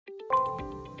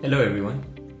Hello everyone,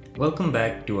 welcome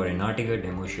back to our Enatega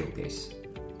demo showcase.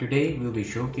 Today we'll be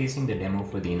showcasing the demo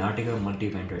for the Enatega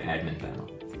Multivendor admin panel.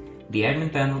 The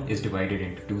admin panel is divided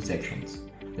into two sections,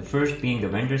 the first being the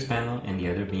vendors panel and the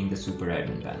other being the super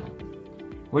admin panel.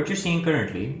 What you're seeing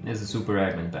currently is the super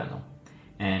admin panel,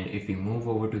 and if we move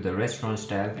over to the restaurants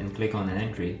tab and click on an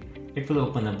entry, it will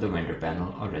open up the vendor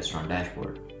panel or restaurant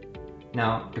dashboard.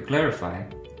 Now, to clarify,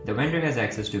 the vendor has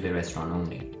access to the restaurant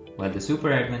only, while the super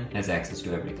admin has access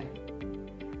to everything.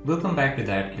 We'll come back to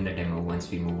that in the demo once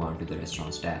we move on to the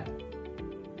restaurants tab.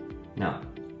 Now,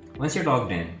 once you're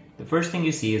logged in, the first thing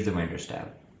you see is the vendors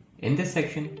tab. In this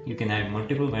section, you can add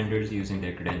multiple vendors using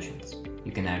their credentials.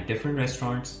 You can add different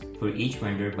restaurants for each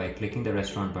vendor by clicking the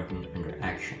restaurant button under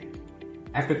action.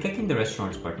 After clicking the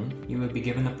restaurants button, you will be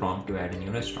given a prompt to add a new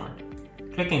restaurant.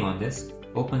 Clicking on this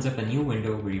opens up a new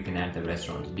window where you can add the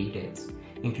restaurant's details,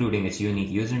 including its unique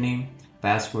username,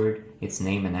 password, its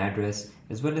name and address,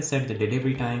 as well as set the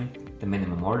delivery time, the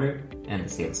minimum order, and the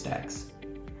sales tax.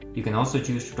 You can also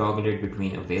choose to toggle it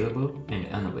between available and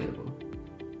unavailable.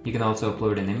 You can also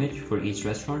upload an image for each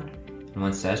restaurant, and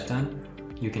once that's done,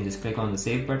 you can just click on the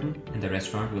save button and the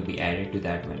restaurant will be added to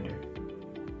that vendor.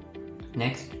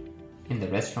 Next, in the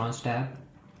restaurants tab,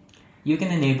 you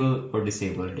can enable or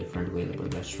disable different available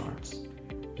restaurants.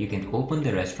 You can open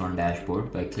the restaurant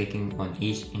dashboard by clicking on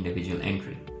each individual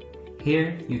entry.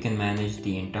 Here, you can manage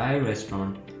the entire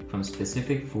restaurant from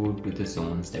specific food to the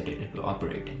zones that it will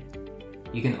operate in.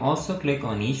 You can also click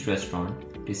on each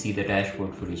restaurant to see the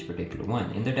dashboard for each particular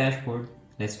one. In the dashboard,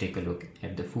 let's take a look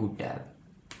at the food tab.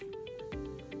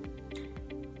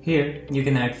 Here, you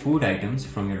can add food items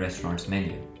from your restaurant's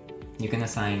menu. You can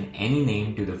assign any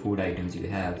name to the food items you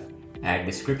have, add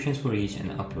descriptions for each, and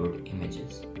upload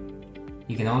images.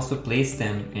 You can also place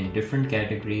them in different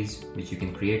categories, which you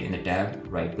can create in the tab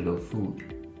right below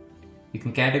food. You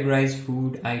can categorize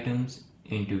food items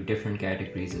into different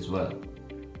categories as well.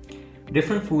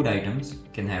 Different food items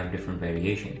can have different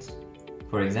variations.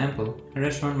 For example, a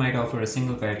restaurant might offer a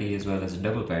single patty as well as a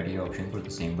double patty option for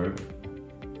the same burger.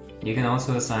 You can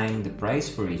also assign the price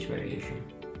for each variation,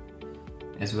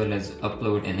 as well as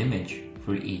upload an image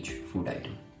for each food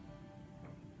item.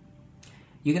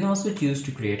 You can also choose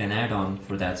to create an add-on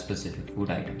for that specific food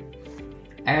item.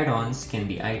 Add-ons can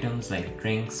be items like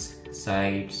drinks,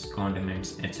 sides,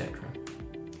 condiments, etc.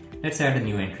 Let's add a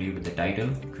new entry with the title,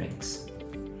 Drinks.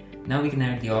 Now we can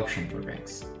add the option for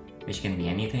drinks, which can be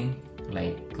anything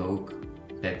like Coke,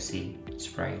 Pepsi,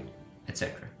 Sprite,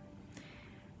 etc.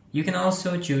 You can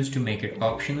also choose to make it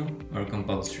optional or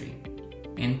compulsory.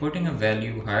 Inputting a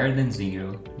value higher than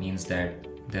 0 means that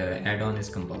the add-on is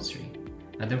compulsory.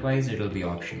 Otherwise, it will be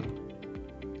optional.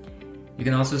 You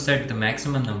can also set the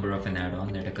maximum number of an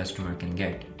add-on that a customer can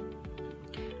get.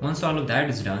 Once all of that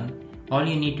is done, all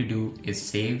you need to do is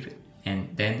save, and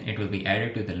then it will be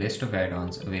added to the list of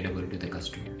add-ons available to the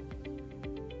customer.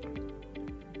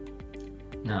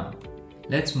 Now,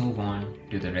 let's move on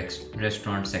to the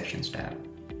restaurant sections tab.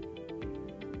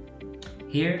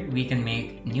 Here, we can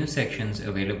make new sections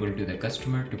available to the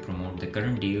customer to promote the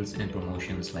current deals and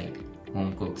promotions like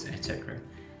home cooks, etc.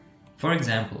 For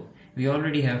example, we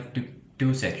already have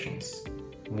two sections.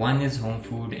 One is home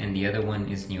food and the other one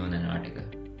is new on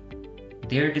Enatega.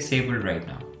 They are disabled right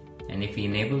now, and if we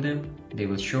enable them, they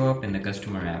will show up in the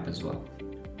customer app as well.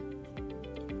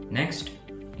 Next,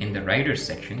 in the riders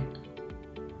section,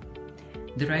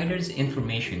 the riders'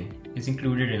 information is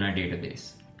included in our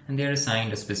database, and they are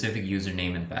assigned a specific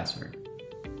username and password.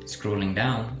 Scrolling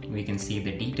down, we can see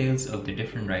the details of the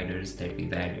different riders that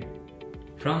we've added.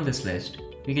 From this list,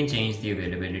 we can change the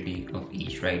availability of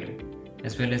each rider,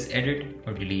 as well as edit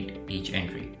or delete each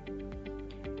entry.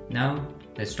 Now,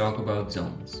 let's talk about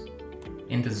zones.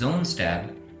 In the Zones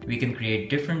tab, we can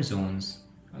create different zones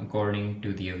according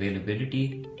to the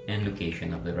availability and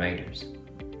location of the riders.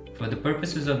 For the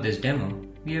purposes of this demo,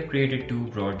 we have created two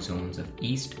broad zones of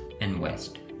East and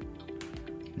West.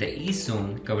 The East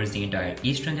zone covers the entire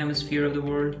Eastern Hemisphere of the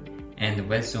world, and the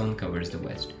West zone covers the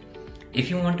West. If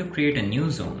you want to create a new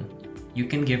zone, you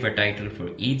can give a title for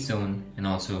each zone and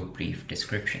also a brief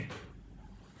description.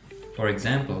 For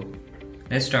example,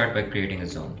 let's start by creating a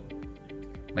zone.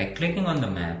 By clicking on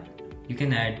the map, you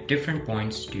can add different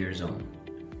points to your zone.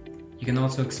 You can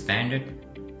also expand it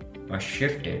or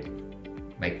shift it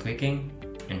by clicking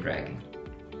and dragging.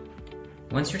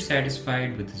 Once you're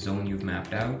satisfied with the zone you've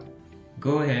mapped out,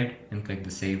 go ahead and click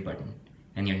the Save button,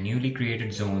 and your newly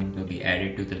created zone will be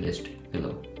added to the list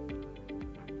below.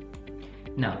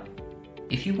 Now,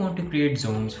 if you want to create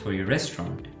zones for your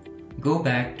restaurant, go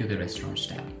back to the Restaurants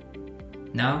tab.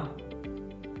 Now,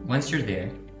 once you're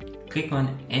there, click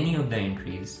on any of the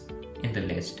entries in the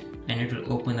list and it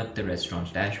will open up the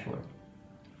restaurant's dashboard.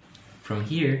 From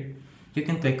here, you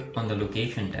can click on the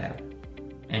location tab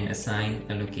and assign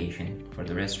a location for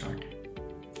the restaurant.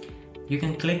 You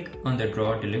can click on the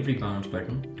Draw Delivery Bounds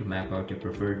button to map out your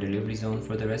preferred delivery zone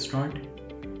for the restaurant.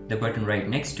 The button right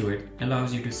next to it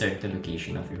allows you to set the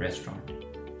location of your restaurant.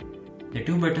 The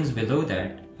two buttons below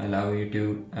that allow you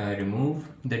to remove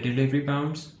the delivery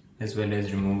bounds as well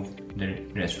as remove the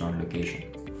restaurant location.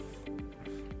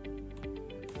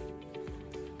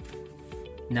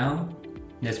 Now,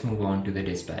 let's move on to the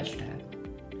Dispatch tab.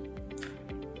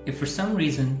 If for some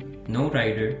reason no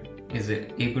rider is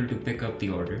able to pick up the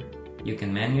order, you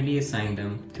can manually assign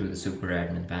them through the Super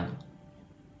Admin panel.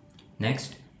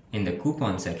 Next, in the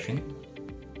Coupon section,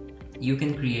 you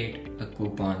can create a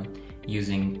coupon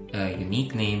using a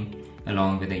unique name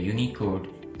along with a unique code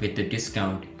with the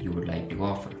discount you would like to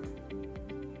offer.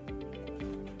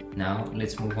 Now,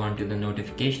 let's move on to the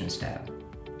Notifications tab.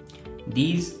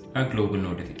 These are global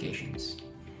notifications.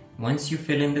 Once you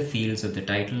fill in the fields of the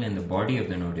title and the body of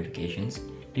the notifications,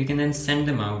 you can then send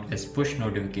them out as push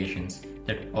notifications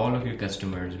that all of your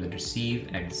customers will receive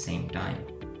at the same time.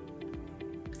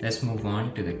 Let's move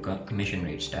on to the Commission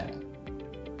Rates tab.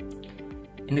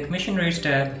 In the Commission Rates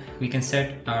tab, we can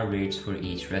set our rates for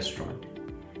each restaurant.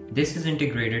 This is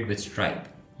integrated with Stripe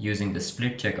using the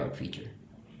split checkout feature.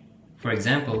 For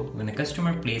example, when a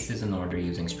customer places an order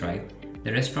using Stripe,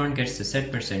 the restaurant gets a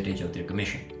set percentage of their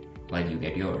commission, while you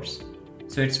get yours.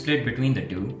 So it's split between the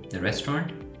two, the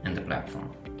restaurant and the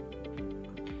platform.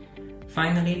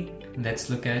 Finally, let's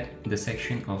look at the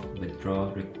section of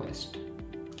Withdraw Request.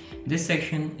 This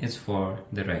section is for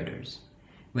the riders.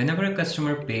 Whenever a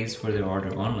customer pays for their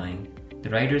order online, the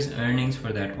rider's earnings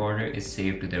for that order is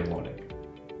saved to their wallet.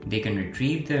 They can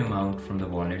retrieve the amount from the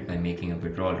wallet by making a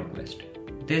withdrawal request.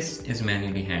 This is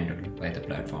manually handled by the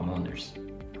platform owners.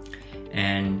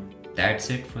 And that's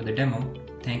it for the demo.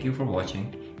 Thank you for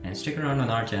watching and stick around on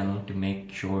our channel to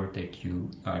make sure that you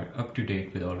are up to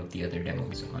date with all of the other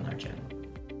demos on our channel.